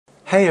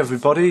Hey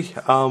everybody,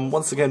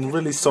 once again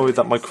really sorry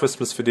that my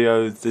Christmas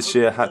video this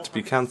year had to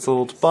be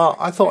cancelled, but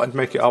I thought I'd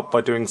make it up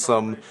by doing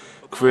some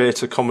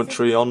creator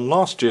commentary on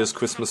last year's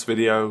Christmas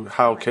video,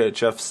 How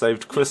KHF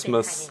Saved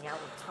Christmas.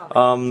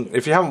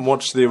 If you haven't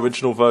watched the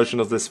original version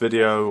of this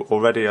video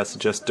already, I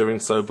suggest doing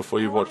so before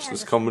you watch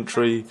this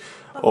commentary,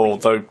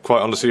 although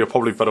quite honestly you're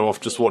probably better off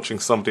just watching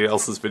somebody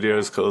else's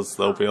videos because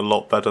they'll be a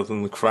lot better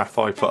than the crap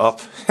I put up.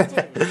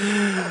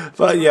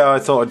 But yeah, I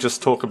thought I'd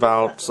just talk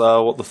about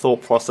what the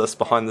thought process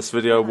behind this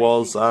video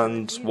was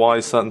and why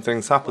certain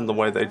things happen the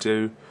way they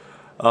do.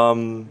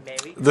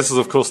 This is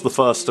of course the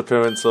first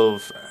appearance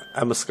of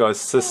Emma Sky's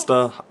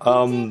sister.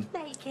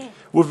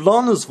 With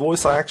Lana's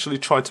voice, I actually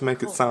tried to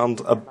make it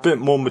sound a bit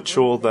more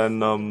mature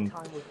than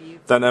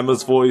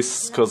Emma's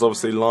voice, because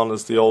obviously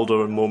Lana's the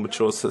older and more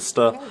mature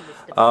sister.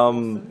 A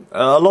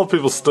lot of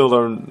people still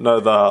don't know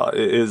that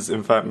it is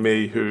in fact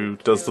me who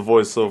does the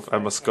voice of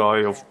Emma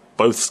Sky, of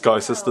both Sky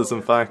sisters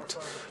in fact,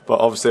 but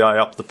obviously I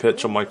up the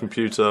pitch on my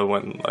computer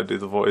when I do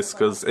the voice,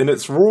 because in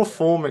its raw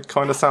form it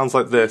kind of sounds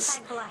like this.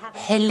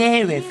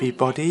 Hello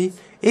everybody,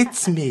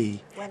 it's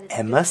me,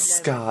 Emma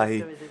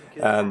Sky.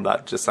 And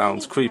that just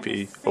sounds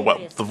creepy. Well,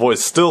 the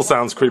voice still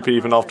sounds creepy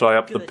even after I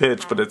up the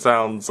pitch, but it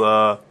sounds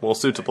more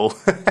suitable.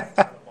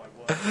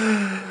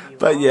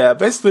 But yeah,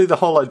 basically the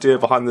whole idea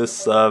behind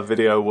this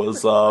video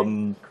was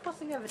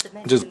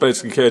just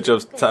basically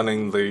KHF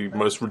telling the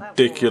most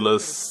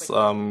ridiculous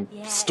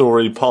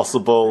story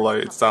possible.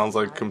 Like, it sounds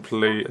like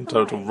complete and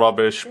total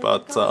rubbish,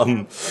 but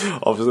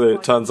obviously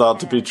it turns out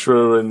to be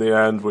true in the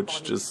end,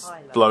 which just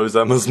blows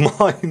Emma's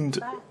mind.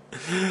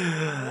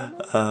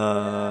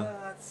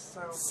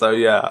 So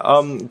yeah,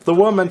 there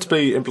were meant to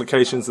be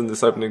implications in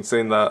this opening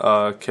scene that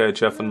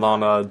KHF and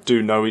Lana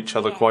do know each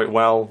other quite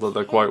well, that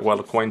they're quite well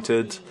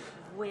acquainted.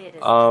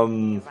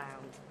 I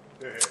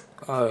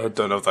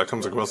don't know if that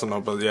comes across or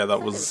not, but yeah,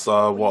 that was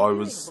what I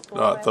was,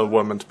 there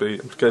were meant to be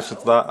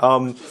implications to that,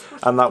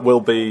 and that will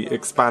be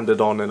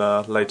expanded on in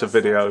a later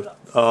video.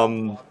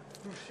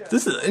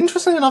 This is,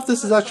 interesting enough,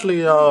 this is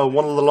actually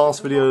one of the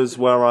last videos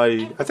where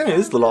I think it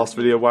is the last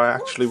video where I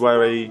actually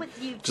wear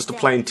just a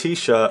plain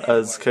t-shirt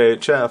as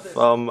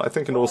KHF. I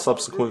think in all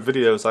subsequent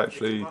videos I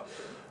actually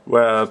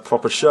wear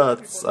proper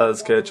shirts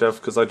as KHF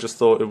because I just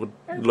thought it would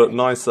look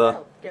nicer.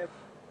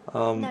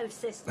 Oh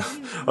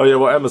yeah,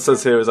 what Emma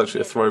says here is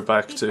actually a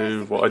throwback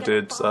to what I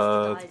did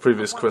the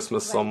previous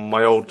Christmas on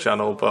my old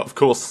channel, but of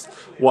course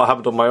what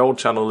happened on my old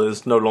channel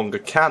is no longer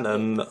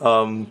canon.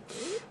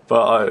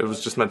 But it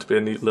was just meant to be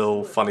a neat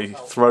little funny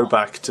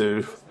throwback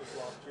to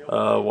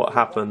what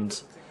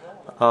happened.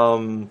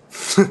 Oh,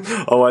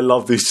 I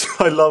love these.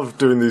 I love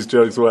doing these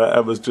jokes where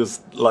Emma's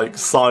just like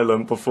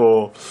silent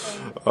before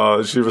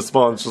she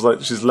responds. She's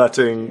like she's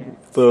letting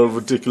the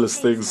ridiculous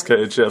things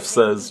KHF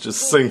says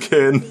just sink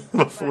in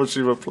before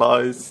she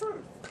replies.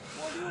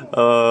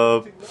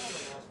 But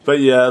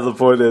yeah, the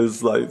point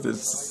is, like,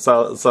 this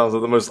sounds like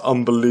the most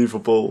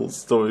unbelievable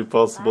story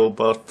possible,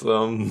 but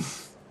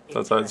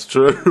that's how it's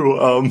true.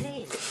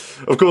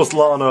 Of course,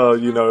 Lana,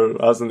 you know,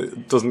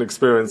 doesn't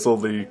experience all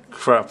the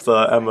crap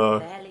that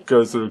Emma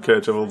goes through,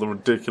 KHF, all the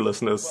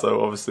ridiculousness,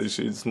 so obviously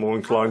she's more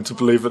inclined to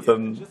believe it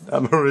than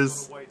Emma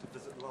is.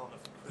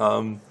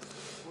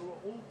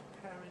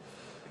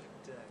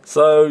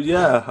 So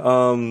yeah,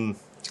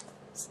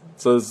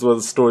 so this is where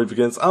the story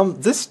begins.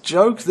 This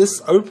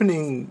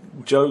opening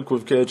joke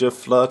with KHF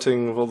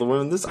flirting with all the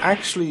women, this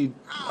actually,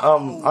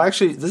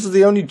 this is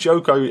the only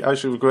joke I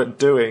actually regret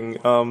doing.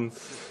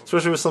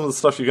 Especially with some of the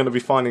stuff you're going to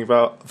be finding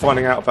out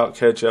about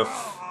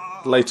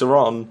KHF later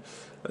on.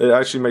 It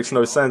actually makes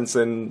no sense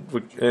when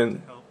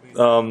it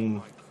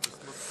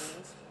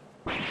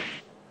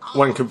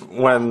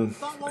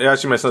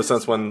actually makes no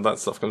sense when that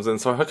stuff comes in.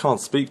 So I can't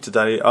speak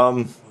today.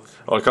 Or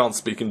I can't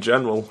speak in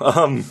general.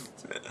 But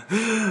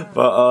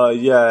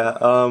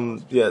yeah,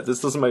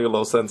 this doesn't make a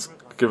lot of sense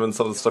given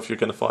some of the stuff you're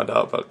going to find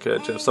out about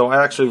KHF. So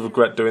I actually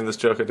regret doing this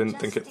joke. I didn't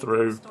think it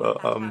through,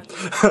 but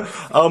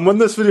when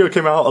this video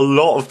came out, a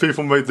lot of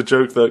people made the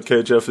joke that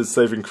KHF is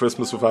saving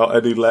Christmas without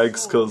any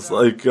legs, because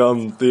like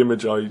the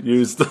image I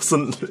used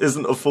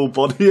isn't a full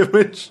body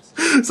image,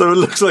 so it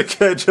looks like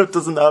KHF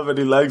doesn't have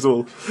any legs,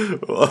 or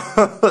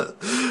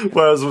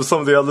whereas with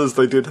some of the others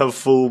they did have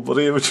full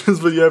body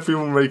images. But yeah,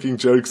 people were making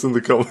jokes in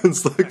the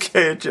comments that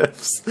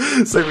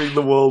KHF's saving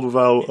the world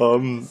without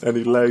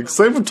any legs.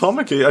 Same with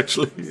Tomiki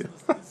actually.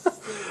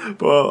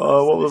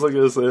 But what was I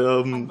going to say?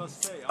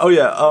 Oh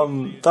yeah,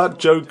 that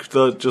joke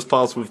that just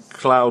passed with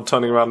Cloud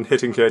turning around and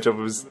hitting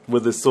KHF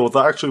with his sword,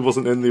 that actually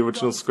wasn't in the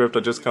original script.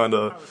 I just kind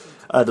of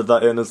added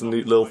that in as a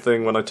neat little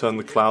thing when I turned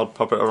the Cloud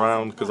puppet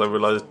around, because I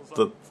realised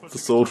that the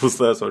sword was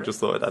there, so I just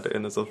thought I'd add it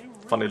in as a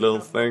funny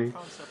little thing.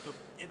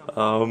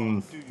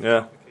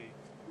 Yeah.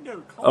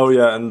 Oh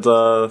yeah, and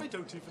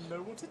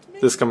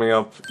this coming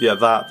up, yeah,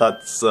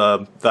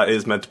 that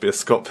is meant to be a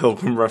Scott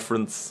Pilgrim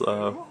reference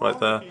right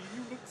there.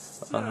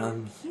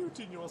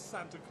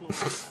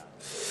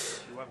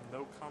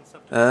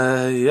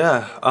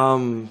 Yeah,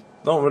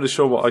 not really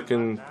sure what I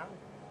can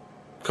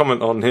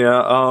comment on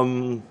here.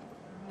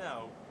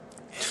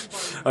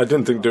 I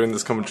didn't think doing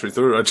this commentary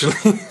through,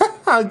 actually.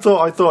 I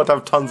thought I'd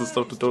have tons of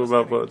stuff to talk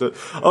about, but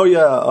oh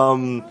yeah,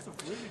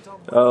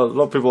 a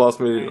lot of people ask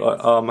me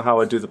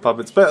how I do the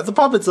puppets, but the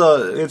puppets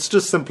are, it's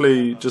just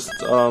simply just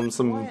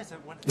some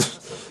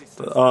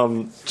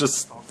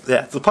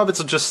the puppets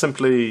are just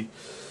simply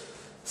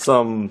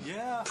some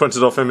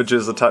printed off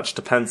images attached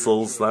to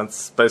pencils.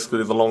 That's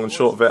basically the long and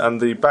short of it,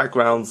 and the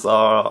backgrounds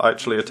are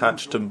actually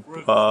attached to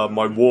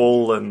my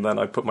wall, and then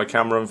I put my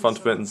camera in front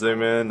of it and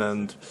zoom in,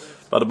 and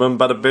bada boom,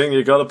 bada bing,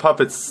 you got a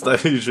puppet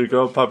stage, you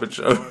got a puppet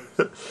show.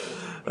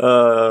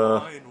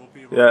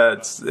 Yeah,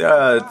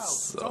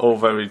 it's all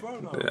very,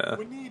 yeah.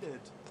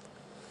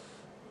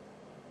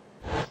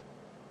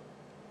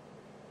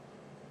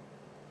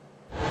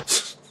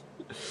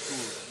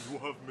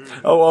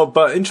 Oh, well,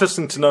 but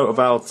interesting to note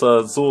about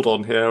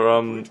Zordon here,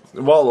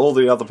 while all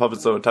the other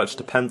puppets are attached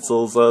to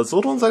pencils,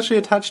 Zordon's actually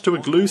attached to a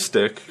glue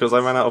stick, because I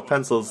ran out of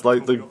pencils,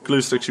 like the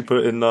glue sticks you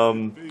put in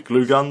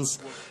glue guns.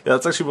 Yeah,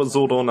 that's actually what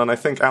Zordon and I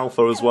think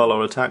Alpha as well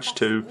are attached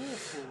to.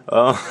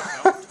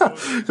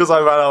 Because I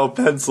ran out of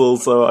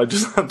pencils, so I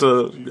just had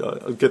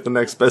to get the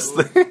next best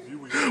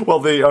thing. Well,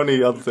 the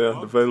only other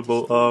thing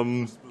available,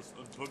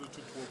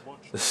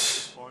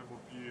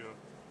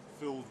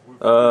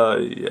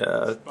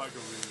 yeah.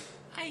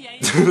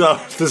 No,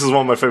 this is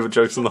one of my favourite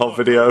jokes in the whole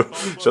video.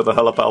 Shut the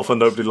hell up, Alpha,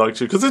 nobody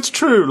liked you. Because it's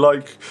true,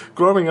 like,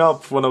 growing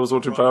up when I was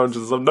watching Power Rangers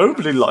and stuff,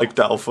 nobody liked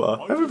Alpha.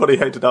 Everybody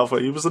hated Alpha,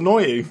 he was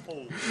annoying.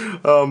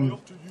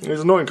 He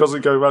was annoying because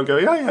he'd go around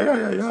going,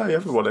 yeah,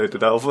 everyone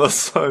hated Alpha.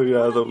 So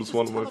yeah, that was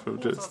one of my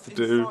favourite jokes to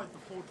do.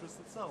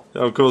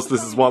 And of course,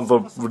 this is one of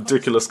the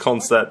ridiculous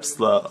concepts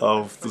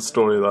of the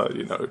story that,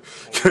 you know,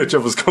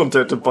 KHF was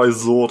contacted by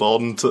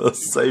Zordon to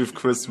save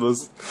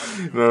Christmas.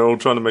 You know, all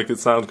trying to make it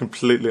sound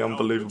completely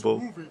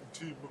unbelievable.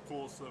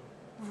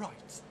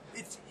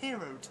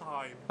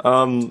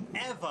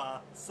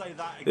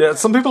 Yeah,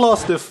 some people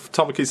asked if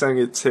Tamaki saying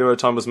it's Hero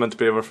Time was meant to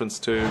be a reference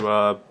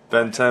to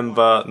Ben 10,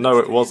 but no,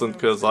 it wasn't,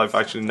 because I've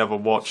actually never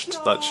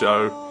watched that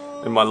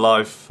show in my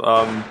life.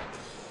 I've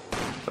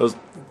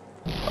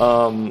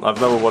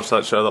never watched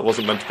that show. That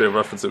wasn't meant to be a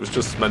reference. It was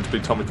just meant to be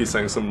Tamaki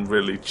saying some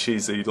really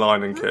cheesy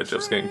line and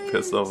KHF's getting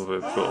pissed off of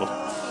it for,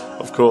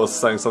 of course,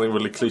 saying something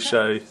really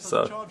cliche.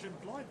 So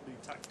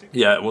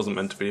yeah, it wasn't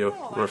meant to be a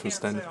reference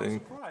to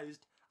anything.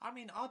 I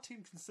mean, our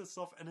team consists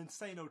of an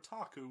insane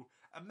otaku,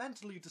 a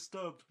mentally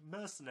disturbed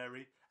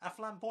mercenary, a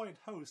flamboyant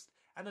host,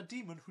 and a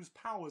demon whose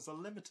powers are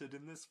limited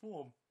in this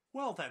form.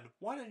 Well then,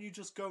 why don't you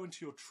just go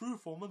into your true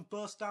form and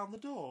burst down the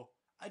door?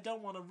 I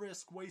don't want to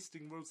risk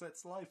wasting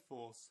Rosette's life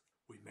force.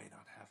 We may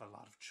not have a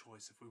lot of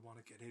choice if we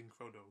want to get in,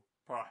 Chrono.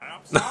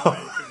 Perhaps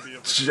I can be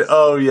a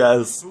oh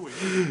yes,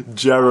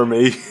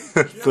 Jeremy,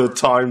 the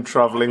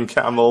time-traveling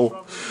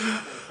camel.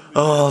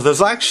 Oh,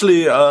 there's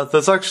actually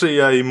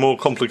a more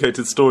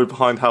complicated story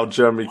behind how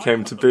Jeremy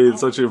came to be.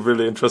 It's actually a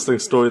really interesting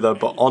story there,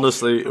 but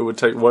honestly, it would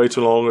take way too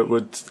long.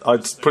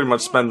 I'd pretty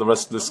much spend the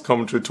rest of this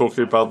commentary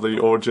talking about the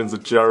origins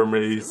of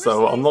Jeremy,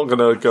 so I'm not going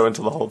to go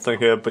into the whole thing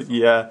here, but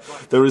yeah,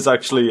 there is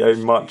actually a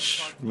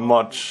much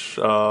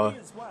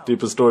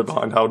deeper story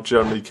behind how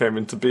Jeremy came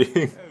into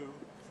being.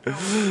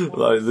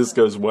 Like, this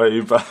goes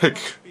way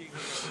back.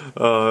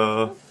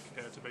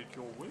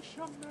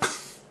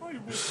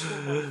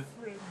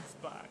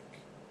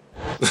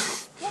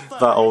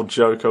 That old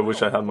joke, I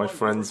wish I had my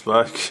friends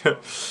back.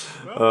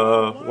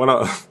 When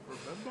I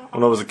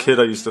was a kid,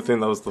 I used to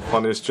think that was the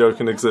funniest joke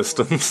in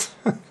existence.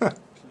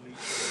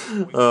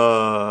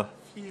 I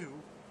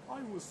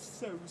was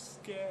so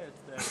scared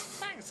then.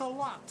 Thanks a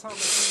lot,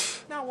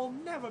 Thomas. Now we'll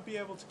never be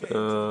able to get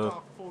into the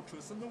Dark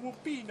Fortress and there will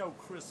be no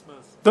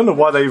Christmas. Don't know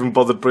why they even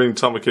bothered bringing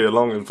Tamaki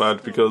along, in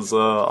fact, because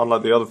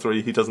unlike the other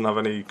three, he doesn't have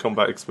any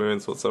combat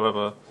experience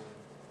whatsoever.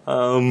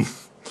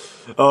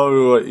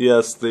 Oh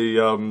yes,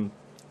 the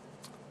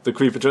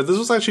creeper joke. This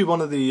was actually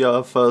one of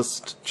the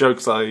first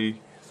jokes I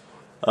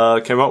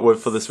came up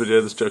with for this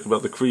video. This joke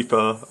about the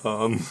creeper,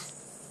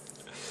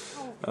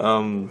 and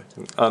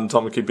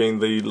Tamaki being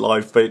the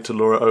live bait to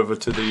lure it over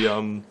to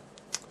the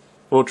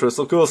fortress.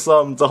 Of course,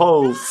 the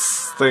whole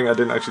thing I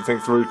didn't actually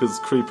think through, because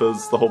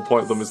creepers, the whole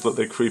point of them is that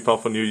they creep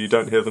up on you. You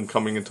don't hear them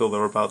coming until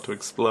they're about to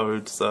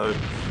explode. So,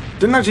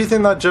 didn't actually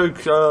think that joke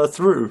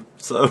through.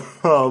 So,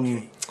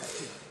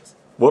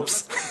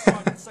 whoops.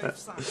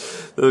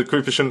 The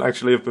creeper shouldn't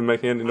actually have been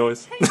making any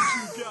noise.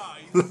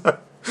 I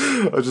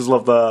just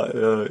love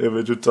that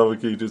image of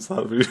Tamaki just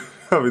having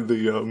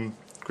the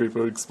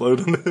creeper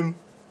explode on him.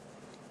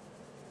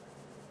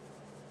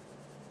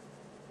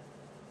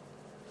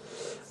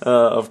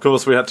 Of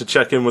course, we had to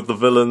check in with the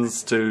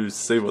villains to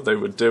see what they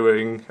were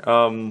doing.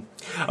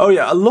 Oh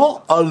yeah, a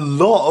lot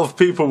of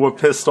people were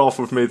pissed off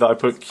with me that I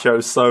put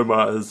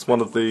Kyosoma as one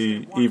of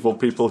the evil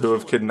people who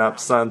have kidnapped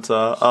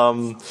Santa.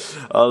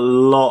 A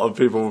lot of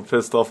people were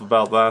pissed off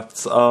about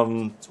that.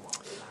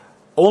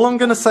 All I'm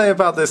going to say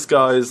about this,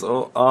 guys,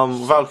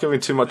 without giving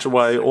too much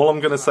away, all I'm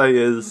going to say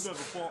is,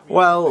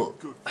 well,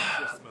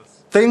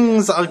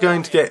 things are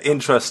going to get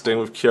interesting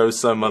with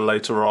Kyosoma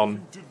later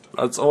on.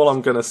 That's all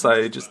I'm going to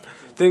say. Just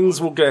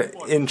things will get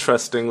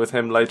interesting with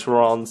him later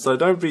on, so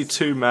don't be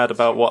too mad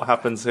about what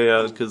happens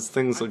here, because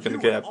things are going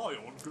to get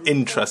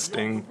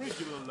interesting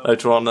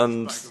later on,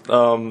 and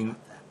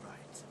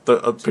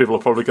people are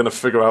probably going to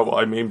figure out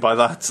what I mean by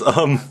that.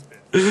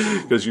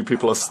 Because you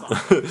people are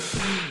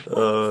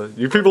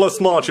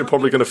smart, you're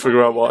probably going to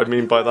figure out what I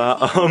mean by that.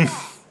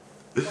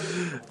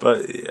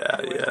 But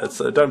yeah,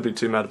 so don't be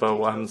too mad about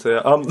what happens here.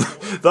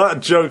 That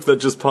joke that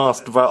just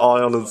passed about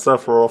Ion and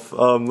Sephiroth,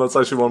 that's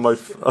actually one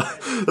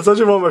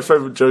of my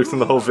favourite jokes in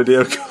the whole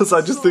video, because I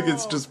just think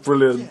it's just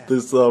brilliant,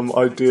 this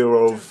idea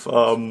of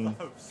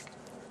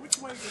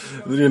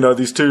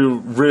these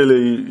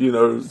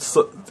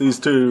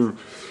two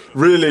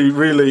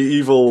really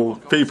evil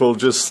people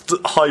just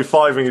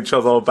high-fiving each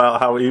other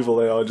about how evil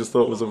they are. I just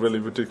thought it was a really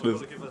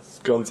ridiculous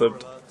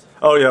concept.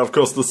 Oh yeah, of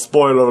course, the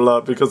spoiler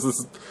alert, because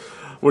this,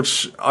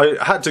 which I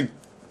had to,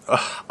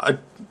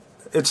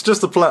 it's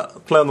just a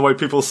play on the way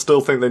people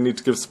still think they need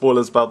to give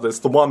spoilers about this.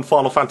 The one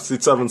Final Fantasy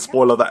VII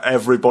spoiler that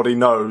everybody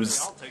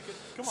knows.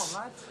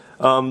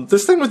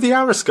 This thing with the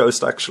Aris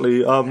Ghost, actually,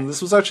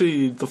 this was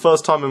actually the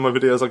first time in my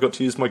videos I got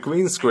to use my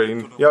green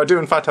screen. Yeah, I do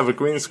in fact have a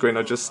green screen,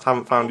 I just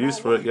haven't found use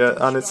for it yet,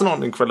 and it's not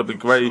an incredibly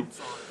great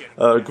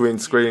green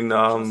screen.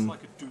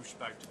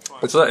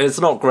 It's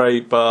not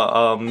great,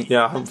 but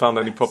yeah, I haven't found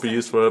any proper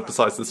use for it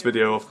besides this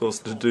video, of course,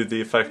 to do the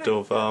effect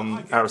of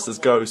Aris's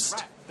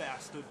ghost.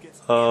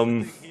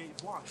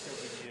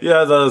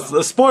 Yeah,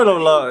 the spoiler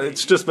alert,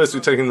 it's just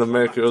basically taking the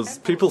mick, because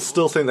people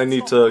still think they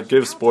need to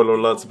give spoiler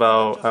alerts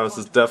about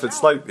Aris's death.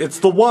 It's like, it's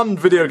the one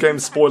video game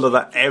spoiler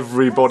that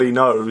everybody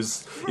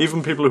knows.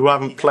 Even people who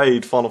haven't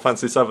played Final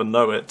Fantasy VII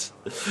know it.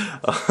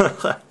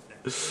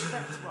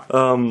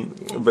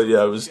 But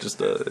yeah, it was just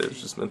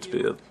meant to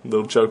be a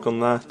little joke on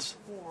that.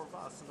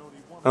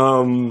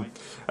 And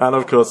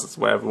of course, it's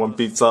where everyone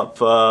beats up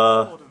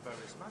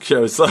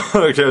Kyo. So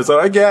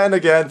again,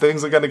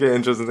 things are going to get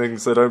interesting,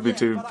 so don't be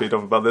too beat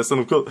up about this.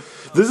 And of course,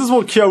 this is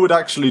what Kyo would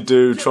actually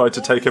do, try to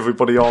take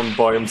everybody on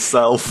by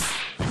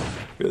himself.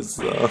 Because,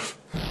 the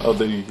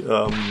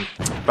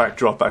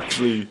backdrop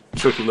actually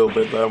shook a little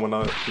bit there when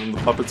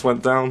the puppets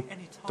went down.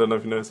 Don't know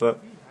if you noticed that.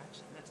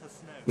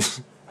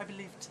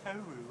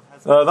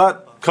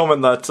 That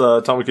comment that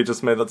Tamaki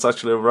just made, that's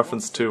actually a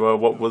reference to a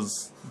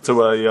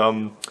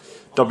WWE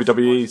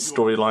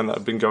storyline that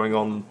had been going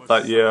on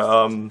that year.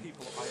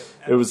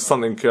 It was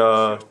something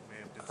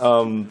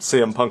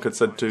CM Punk had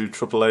said to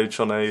Triple H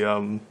on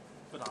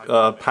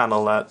a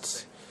panel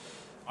at,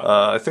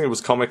 I think it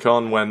was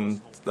Comic-Con,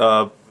 when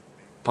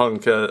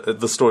Punk,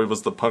 the story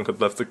was that Punk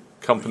had left the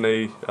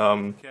company.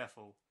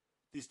 Careful.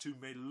 These two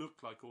may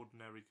look like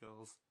ordinary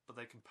girls, but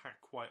they can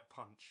pack quite a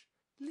punch.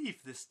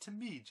 Leave this to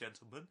me,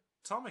 gentlemen.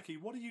 Tamaki,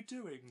 what are you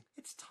doing?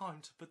 It's time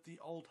to put the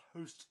old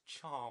host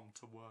charm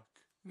to work.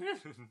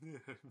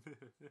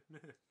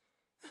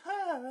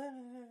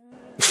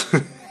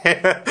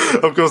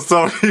 Of course,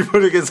 Tamaki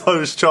putting his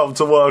host charm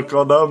to work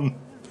on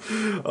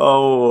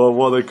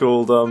what are they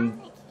called,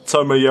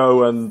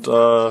 Tomoyo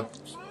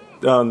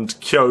and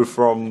Kyo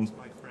from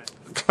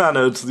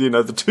Clannad,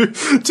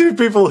 the two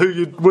people who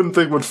you wouldn't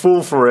think would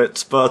fall for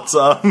it, but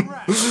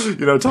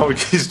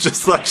Tamaki's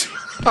just like,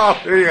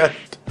 oh yeah,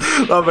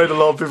 that made a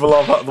lot of people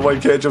laugh at the way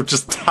KHF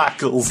just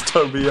tackles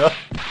Tomoyo.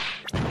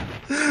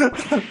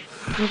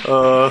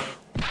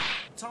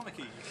 Tamaki,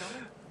 you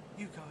coming?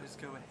 You guys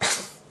go ahead.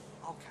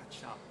 I'll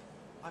catch up.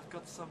 I've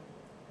got some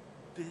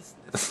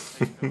business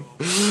to take care of.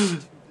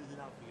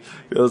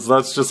 Because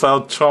that's just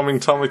how charming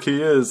Tamaki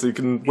is. He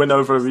can win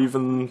over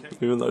even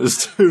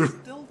those two.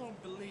 Still don't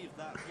believe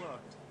that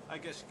worked. I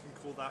guess you can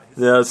call that his.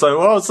 Yeah,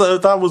 so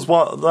that was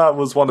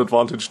one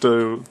advantage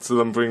to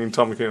them bringing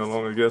Tamaki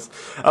along, I guess.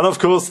 And of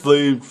course,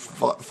 the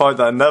fight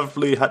that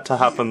inevitably had to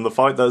happen, the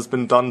fight that has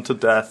been done to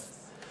death.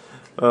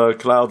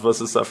 Cloud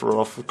versus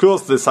Sephiroth. Of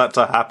course, this had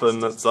to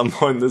happen at some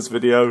point in this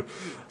video.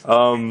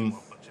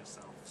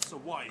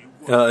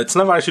 It's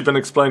never actually been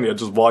explained yet,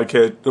 just why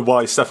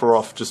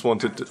Sephiroth just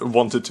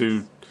wanted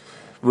to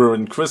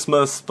ruin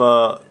Christmas.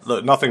 But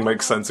look, nothing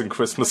makes sense in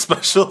Christmas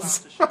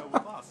specials.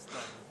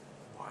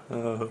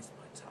 Oh,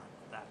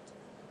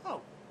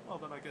 well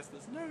then I guess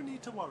there's no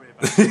need to worry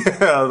about it.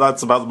 Yeah,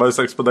 that's about the most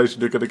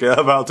explanation you're going to get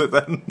about it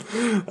then.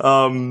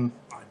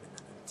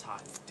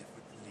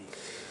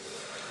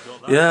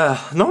 Yeah,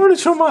 not really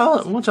sure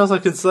much else I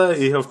can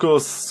say. Of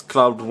course,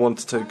 Cloud would want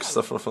to take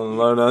Sephiroth on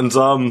alone, and if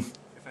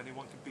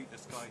anyone can beat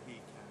this guy, he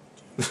can.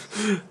 Do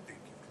you think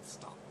you can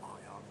stop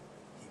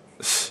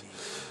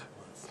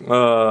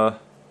Ion?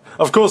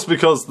 Of course,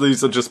 because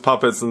these are just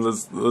puppets, and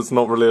there's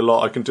not really a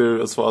lot I can do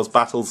as far as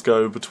battles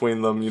go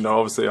between them.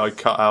 Obviously I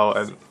cut out,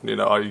 and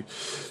I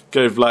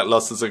gave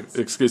lackluster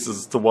excuses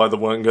as to why there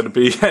weren't going to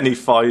be any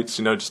fights,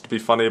 just to be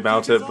funny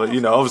about it. But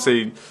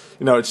obviously,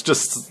 it's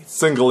just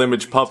single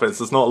image puppets.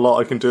 There's not a lot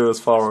I can do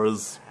as far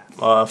as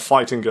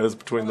fighting goes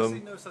between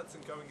them.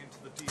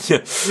 Yeah,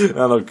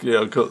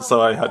 and so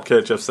I had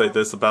KHF say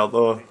this about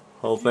the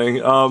whole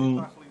thing.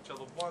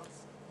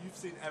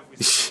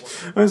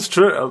 It's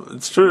true.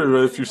 It's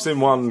true. If you've seen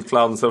one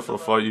Cloud and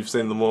Sephiroth fight, you've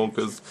seen them all.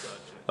 Because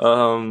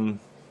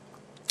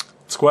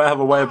Square have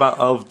a way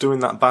of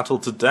doing that battle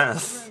to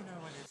death.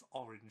 Bruno and his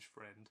orange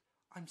friend.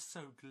 I'm so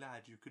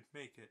glad you could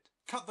make it.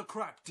 Cut the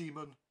crap,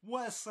 demon!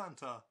 Where's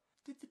Santa?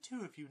 Did the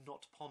two of you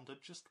not ponder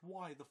just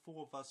why the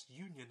four of us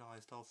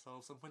unionized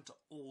ourselves and went to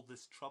all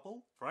this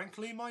trouble?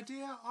 Frankly, my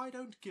dear, I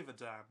don't give a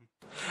damn.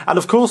 And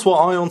of course what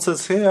Ion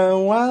says here,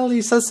 well,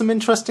 he says some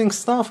interesting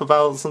stuff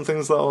about some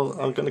things that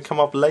are going to come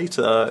up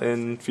later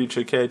in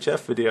future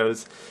KHF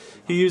videos.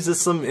 He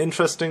uses some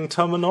interesting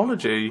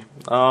terminology.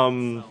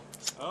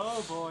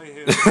 Oh boy,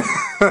 here Yeah,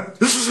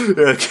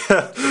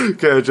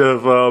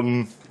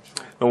 KHF,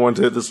 I want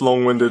to hit this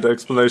long-winded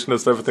explanation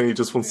as to everything he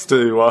just wants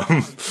to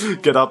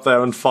get up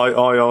there and fight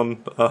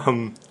Ion.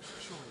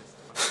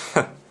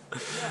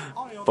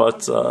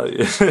 But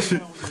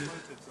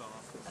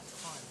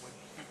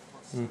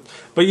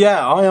but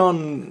yeah,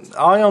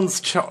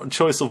 Ion's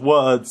choice of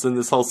words in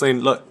this whole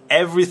scene. Look,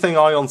 everything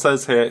Ion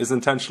says here is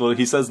intentional.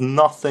 He says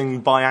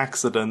nothing by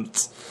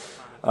accident.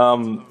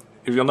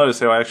 If you'll notice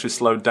here, I actually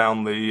slowed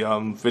down the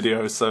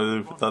video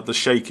so that the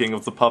shaking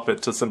of the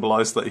puppet to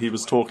symbolise that he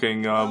was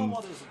talking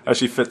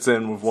actually fits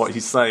in with what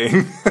he's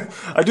saying.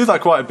 I do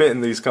that quite a bit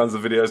in these kinds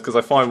of videos because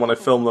I find when I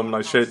film them and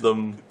I shake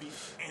them,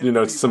 you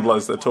know, to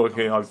symbolise they're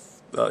talking,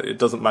 it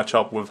doesn't match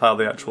up with how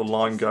the actual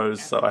line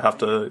goes, so I have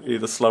to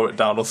either slow it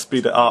down or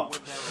speed it up.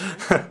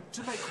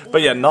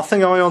 But yeah,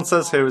 nothing Ion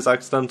says here is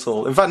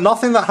accidental. In fact,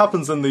 nothing that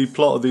happens in the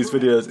plot of these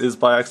videos is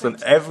by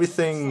accident.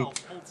 Everything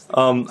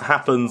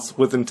happens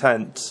with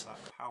intent.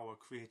 Power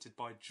created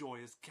by joy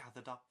is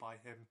gathered up by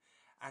him,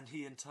 and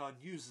he in turn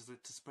uses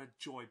it to spread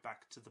joy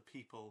back to the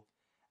people.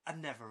 A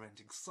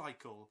never-ending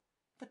cycle.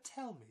 But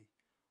tell me,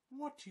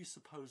 what do you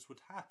suppose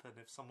would happen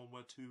if someone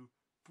were to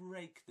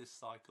break this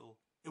cycle?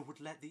 It would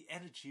let the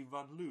energy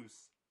run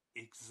loose.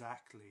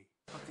 Exactly.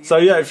 So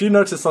yeah, if you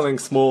notice something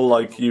small,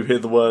 like you hear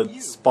the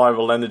word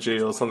spiral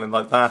energy or something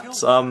like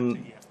that,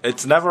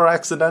 it's never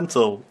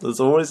accidental. There's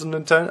always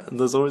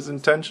there's always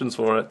intentions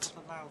for it.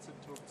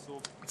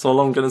 That's all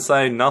I'm gonna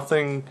say.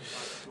 Nothing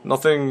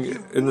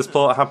in this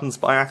plot happens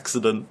by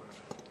accident.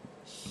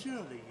 Surely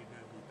you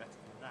know me better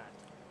than that.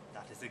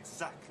 That is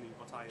exactly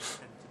what I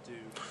intend to do.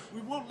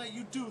 We won't let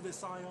you do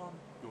this, Ion.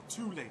 You're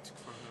too late,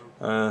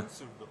 Chrono.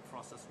 Soon the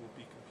process will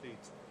be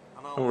complete.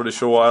 And I'm not really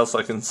sure what else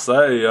I can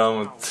say.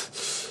 Not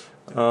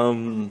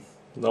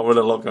really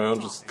a lot going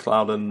on. Just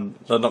Cloud and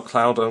not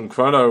Cloud and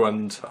Chrono,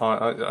 and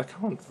I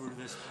can't.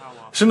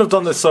 I shouldn't have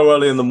done this so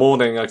early in the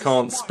morning. I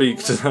can't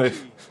speak today.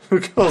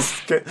 Because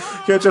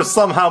KHF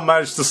somehow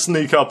managed to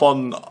sneak up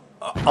on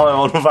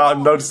Ion without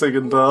him noticing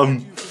and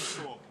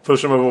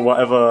push him over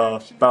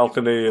whatever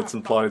balcony it's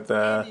implied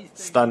they're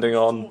standing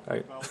on.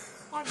 But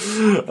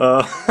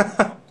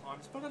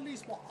at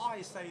least what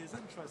I say is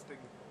interesting.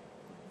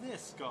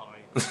 This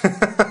guy.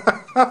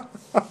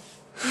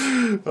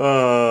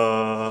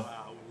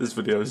 This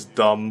video is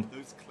dumb.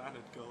 Those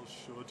Planet girls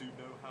sure do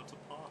know how to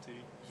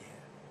party.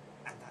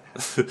 Yeah, and that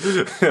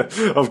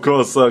Of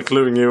course,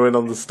 cluing you in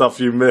on the stuff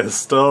you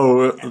missed.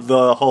 Oh,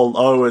 the whole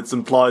 "oh, it's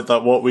implied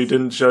that what we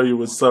didn't show you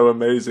was so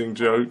amazing"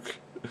 joke.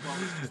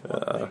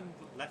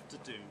 left to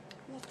do.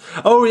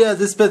 Oh yeah,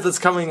 this bit that's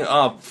coming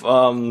up,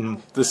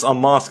 this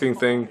unmasking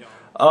thing.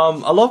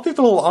 A lot of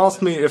people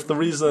ask me if the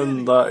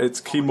reason that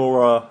it's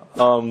Kimura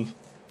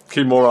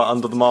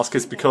under the mask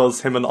is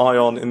because him and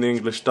Ion in the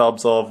English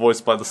dubs are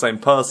voiced by the same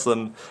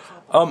person.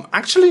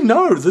 Actually,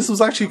 no. This was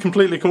actually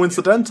completely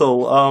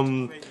coincidental.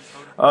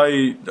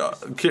 It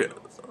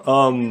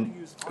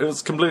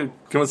was completely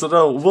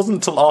coincidental. It wasn't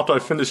until after I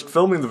finished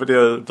filming the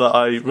video that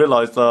I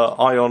realised that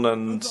Ion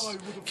and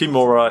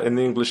Kimura in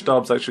the English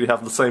dubs actually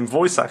have the same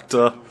voice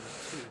actor.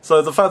 So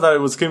the fact that it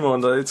was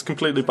Kimura, it's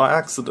completely by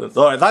accident.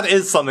 Alright, that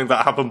is something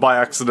that happened by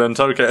accident,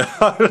 okay.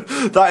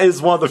 That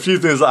is one of the few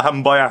things that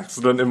happened by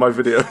accident in my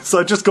video. So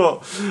I just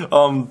got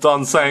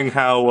done saying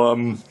how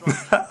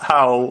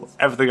how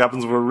everything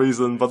happens for a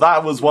reason, but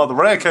that was one of the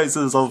rare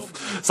cases of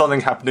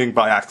something happening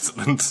by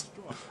accident.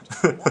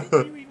 Why do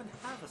you even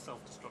have a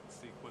self-destruct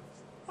sequence?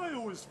 I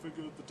always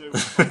figured the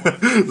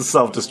The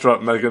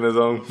self-destruct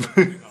mechanism.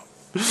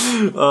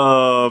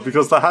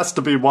 Because there has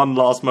to be one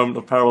last moment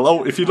of peril.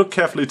 Oh, if you look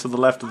carefully to the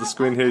left of the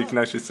screen here, you can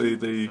actually see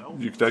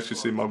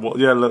my wall.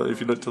 Yeah, look,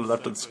 if you look to the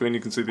left of the screen, you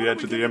can see the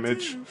edge of the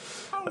image.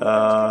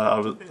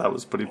 That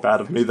was pretty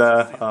bad of me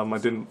there. I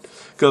didn't,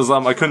 because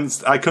I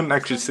couldn't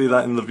actually see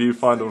that in the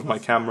viewfinder of my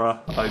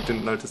camera. I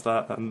didn't notice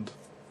that, and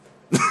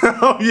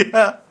oh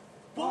yeah.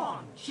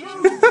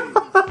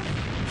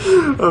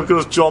 Of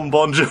course, John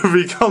Bon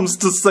Jovi comes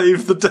to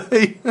save the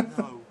day.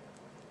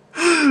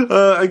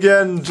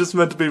 Again, just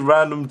meant to be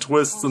random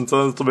twists and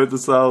turns to make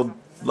this sound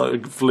like a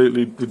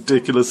completely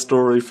ridiculous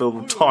story filled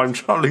with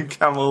time-traveling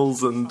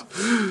camels and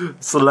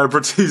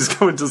celebrities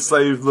coming to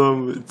save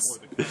them. It's,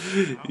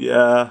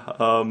 yeah,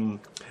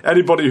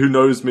 anybody who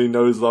knows me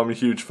knows that I'm a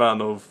huge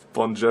fan of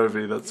Bon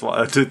Jovi. That's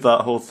why I did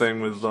that whole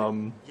thing with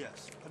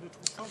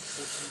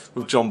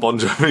John Bon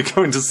Jovi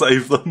going to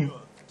save them.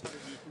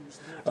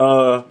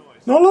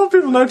 Not a lot of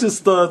people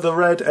noticed the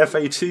red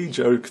FAT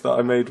joke that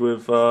I made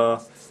with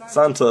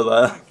Santa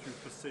there.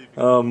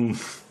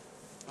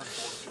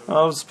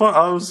 I was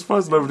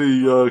surprised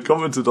nobody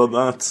commented on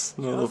that.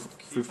 None of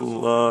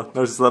people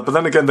noticed that. But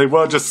then again, they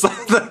were just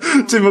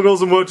Tim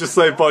McCausland were just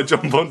saved by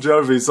John Bon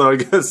Jovi, so I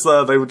guess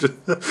they were just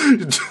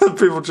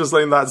people just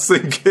letting that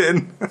sink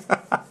in.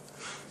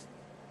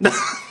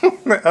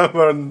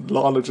 Emma and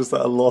Lana just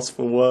at a loss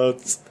for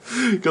words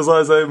because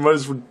I say the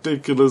most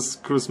ridiculous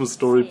Christmas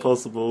story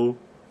possible.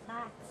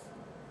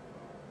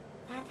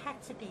 That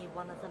had to be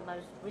one of the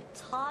most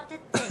retarded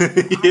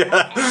things.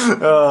 Yeah,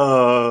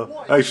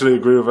 I actually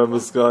agree with Emma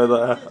Sky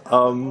there.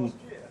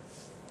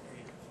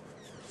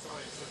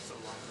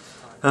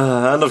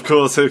 And of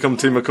course, here come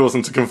Tim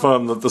McCausland to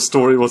confirm that the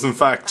story was in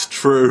fact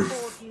true.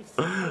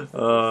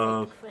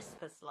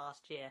 Christmas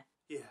last year.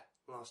 Yeah,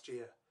 last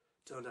year.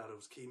 Turned out it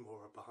was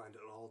Kimura behind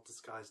it all,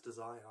 disguised as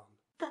Ion.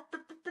 But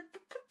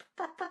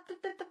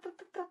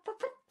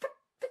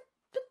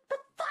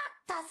that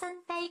doesn't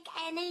make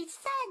any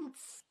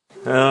sense.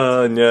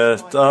 And yeah,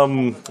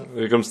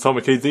 here comes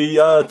Tamaki. The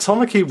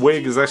Tamaki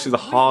wig is actually the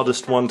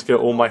hardest one to get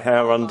all my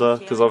hair under,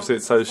 because obviously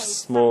it's so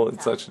small,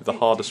 it's actually the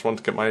hardest one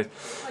to get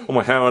all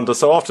my hair under.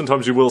 So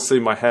oftentimes you will see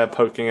my hair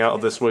poking out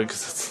of this wig,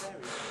 because it's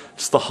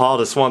just the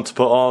hardest one to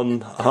put on.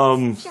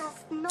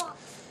 Just not.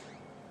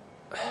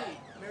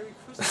 Merry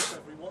Christmas,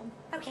 everyone.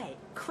 Okay,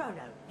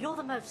 Chrono, you're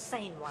the most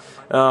sane one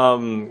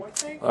among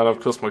us. And of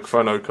course my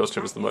Chrono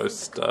costume is the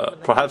most,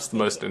 perhaps the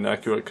most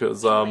inaccurate,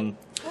 because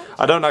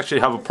I don't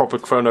actually have a proper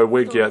Chrono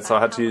wig yet, so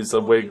I had to use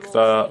a wig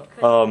that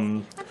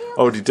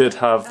already did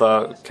have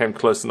that came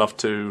close enough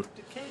to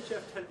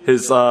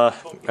his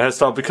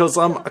hairstyle, because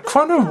a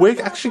Chrono wig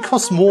actually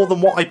costs more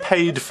than what I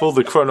paid for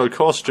the Chrono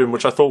costume,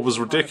 which I thought was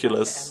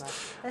ridiculous.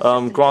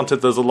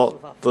 Granted, there's a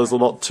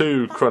lot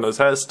to Chrono's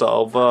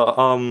hairstyle, but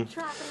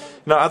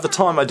you know, at the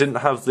time I didn't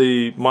have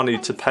the money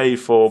to pay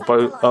for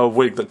a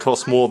wig that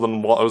cost more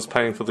than what I was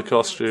paying for the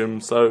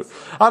costume. So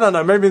I don't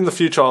know. Maybe in the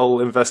future I'll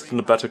invest in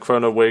a better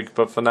Chrono wig,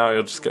 but for now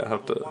you'll just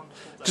have to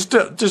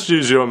just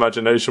use your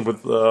imagination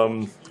with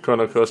the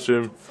Chrono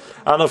costume.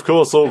 And of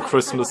course, all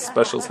Christmas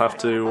specials have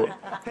to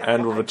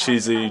end with a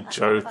cheesy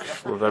joke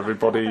with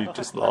everybody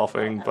just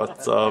laughing.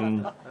 But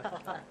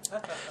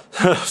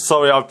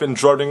sorry, I've been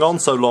droning on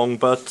so long.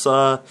 But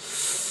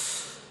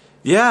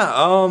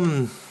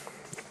yeah.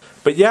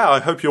 But yeah, I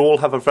hope you all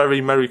have a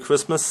very Merry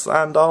Christmas,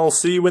 and I'll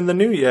see you in the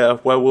new year,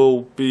 where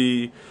we'll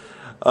be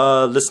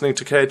listening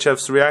to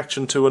KHF's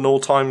reaction to an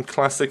all-time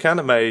classic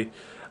anime.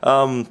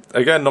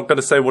 Again, not going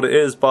to say what it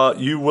is, but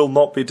you will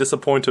not be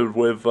disappointed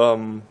with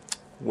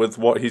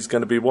what he's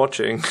going to be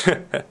watching.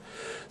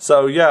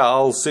 So yeah,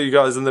 I'll see you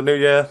guys in the new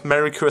year.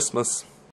 Merry Christmas.